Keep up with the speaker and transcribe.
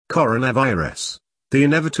Coronavirus, the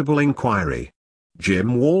inevitable inquiry.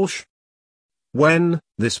 Jim Walsh. When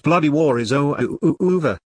this bloody war is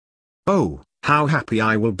over. Oh, how happy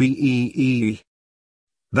I will be.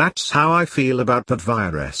 That's how I feel about that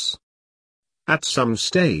virus. At some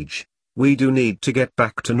stage, we do need to get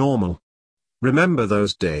back to normal. Remember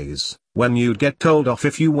those days, when you'd get told off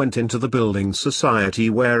if you went into the building society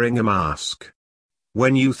wearing a mask?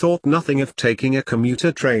 When you thought nothing of taking a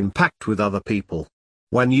commuter train packed with other people?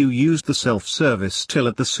 When you used the self-service till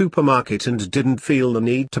at the supermarket and didn't feel the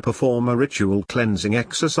need to perform a ritual cleansing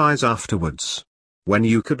exercise afterwards? When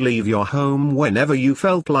you could leave your home whenever you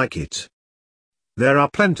felt like it? There are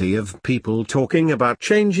plenty of people talking about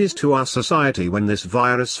changes to our society when this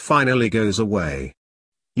virus finally goes away.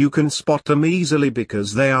 You can spot them easily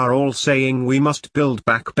because they are all saying we must build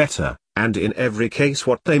back better, and in every case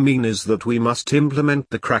what they mean is that we must implement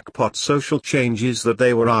the crackpot social changes that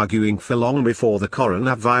they were arguing for long before the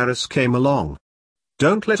coronavirus came along.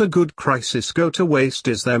 Don't let a good crisis go to waste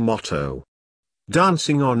is their motto.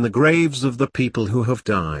 Dancing on the graves of the people who have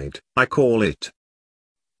died, I call it.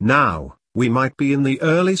 Now, we might be in the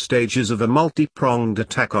early stages of a multi-pronged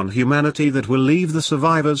attack on humanity that will leave the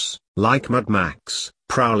survivors, like Mad Max,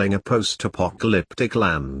 prowling a post-apocalyptic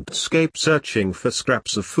landscape searching for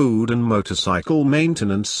scraps of food and motorcycle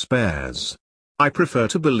maintenance spares. I prefer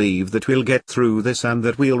to believe that we'll get through this and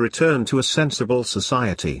that we'll return to a sensible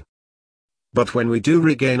society. But when we do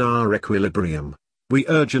regain our equilibrium, we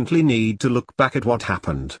urgently need to look back at what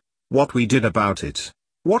happened, what we did about it,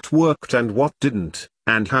 what worked and what didn't,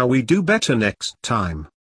 and how we do better next time.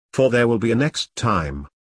 For there will be a next time.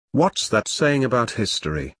 What's that saying about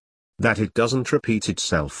history? That it doesn't repeat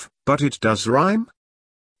itself, but it does rhyme?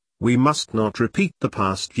 We must not repeat the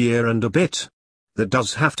past year and a bit. There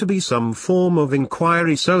does have to be some form of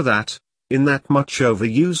inquiry so that, in that much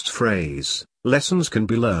overused phrase, lessons can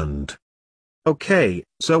be learned. Okay,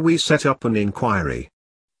 so we set up an inquiry.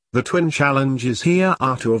 The twin challenges here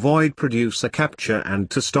are to avoid producer capture and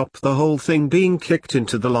to stop the whole thing being kicked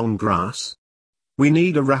into the long grass. We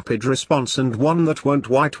need a rapid response and one that won't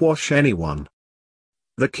whitewash anyone.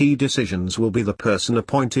 The key decisions will be the person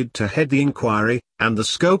appointed to head the inquiry, and the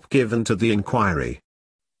scope given to the inquiry.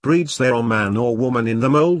 Breeds there a man or woman in the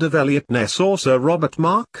mould of Eliot Ness or Sir Robert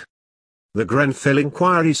Mark? The Grenfell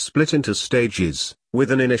inquiry split into stages,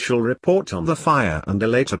 with an initial report on the fire and a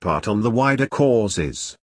later part on the wider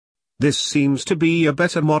causes. This seems to be a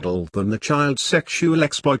better model than the child sexual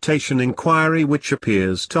exploitation inquiry which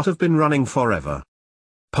appears to have been running forever.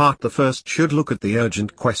 Part the first should look at the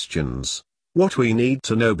urgent questions. What we need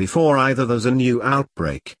to know before either there's a new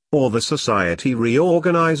outbreak, or the society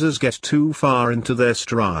reorganizers get too far into their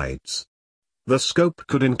strides. The scope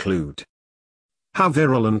could include how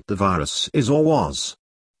virulent the virus is or was.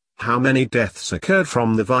 How many deaths occurred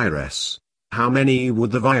from the virus, how many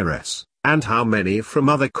with the virus, and how many from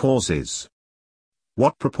other causes.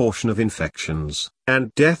 What proportion of infections,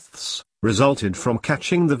 and deaths, resulted from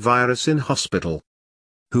catching the virus in hospital?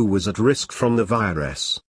 Who was at risk from the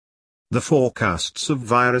virus? The forecasts of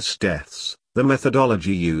virus deaths, the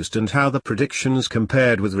methodology used and how the predictions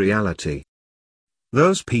compared with reality.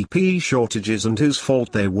 Those PPE shortages and whose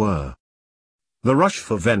fault they were. The rush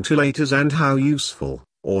for ventilators and how useful,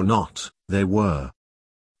 or not, they were.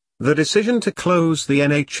 The decision to close the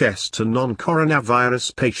NHS to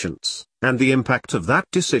non-coronavirus patients, and the impact of that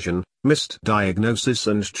decision, missed diagnosis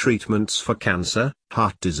and treatments for cancer,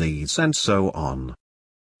 heart disease and so on.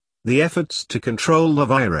 The efforts to control the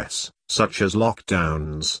virus, such as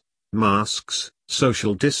lockdowns, masks,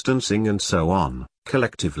 social distancing and so on,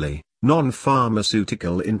 collectively,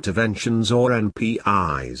 non-pharmaceutical interventions or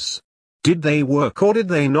NPIs. Did they work or did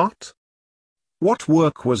they not? What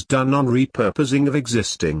work was done on repurposing of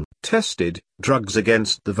existing, tested, drugs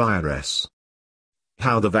against the virus?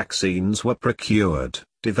 How the vaccines were procured,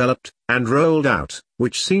 developed, and rolled out,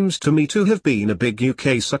 which seems to me to have been a big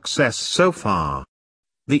UK success so far.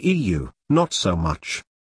 The EU, not so much.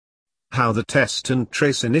 How the Test and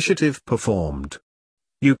Trace initiative performed.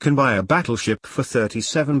 You can buy a battleship for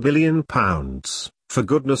 £37 billion, for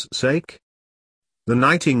goodness sake. The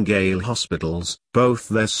Nightingale hospitals, both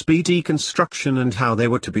their speedy construction and how they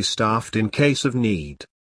were to be staffed in case of need.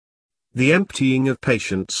 The emptying of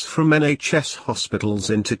patients from NHS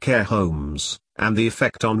hospitals into care homes, and the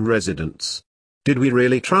effect on residents. Did we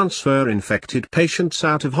really transfer infected patients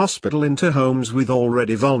out of hospital into homes with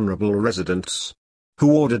already vulnerable residents?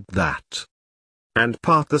 Who ordered that? And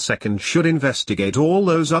part the second should investigate all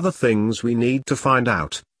those other things we need to find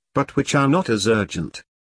out, but which are not as urgent.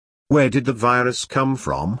 Where did the virus come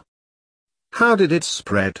from? How did it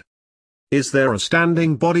spread? Is there a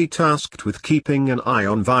standing body tasked with keeping an eye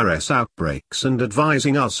on virus outbreaks and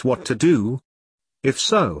advising us what to do? If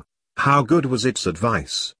so, how good was its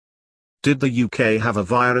advice? Did the UK have a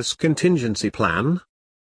virus contingency plan?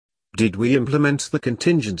 Did we implement the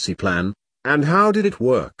contingency plan, and how did it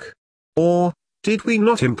work? Or, did we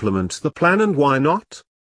not implement the plan, and why not?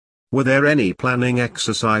 Were there any planning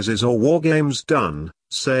exercises or war games done,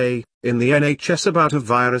 say, in the NHS about a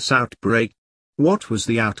virus outbreak? What was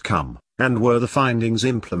the outcome, and were the findings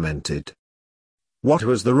implemented? What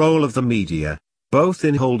was the role of the media, both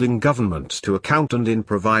in holding government to account and in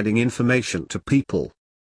providing information to people?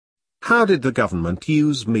 How did the government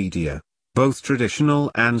use media, both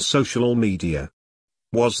traditional and social media?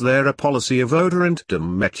 Was there a policy of order and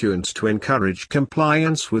demetiant to encourage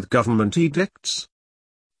compliance with government edicts?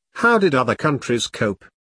 How did other countries cope?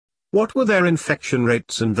 What were their infection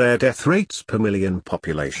rates and their death rates per million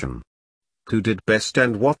population? Who did best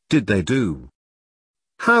and what did they do?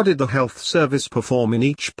 How did the health service perform in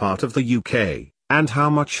each part of the UK, and how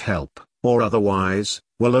much help, or otherwise,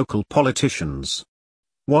 were local politicians?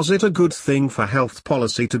 Was it a good thing for health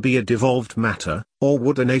policy to be a devolved matter, or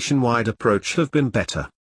would a nationwide approach have been better?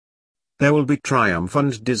 There will be triumph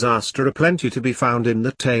and disaster aplenty to be found in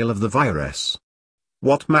the tale of the virus.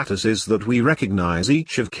 What matters is that we recognize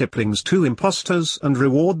each of Kipling's two impostors and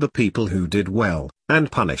reward the people who did well,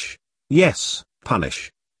 and punish, yes,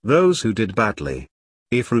 punish, those who did badly.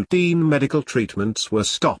 If routine medical treatments were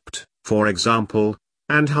stopped, for example,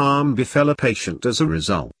 and harm befell a patient as a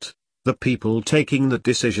result, the people taking that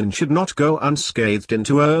decision should not go unscathed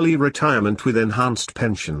into early retirement with enhanced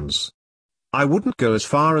pensions. I wouldn't go as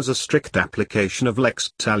far as a strict application of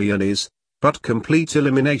lex talionis, but complete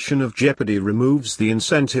elimination of jeopardy removes the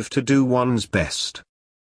incentive to do one's best.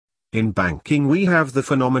 In banking we have the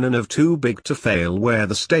phenomenon of too big to fail, where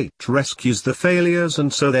the state rescues the failures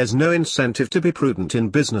and so there's no incentive to be prudent in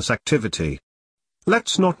business activity.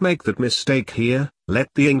 Let's not make that mistake here. Let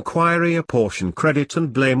the inquiry apportion credit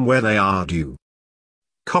and blame where they are due.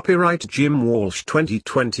 Copyright Jim Walsh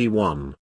 2021.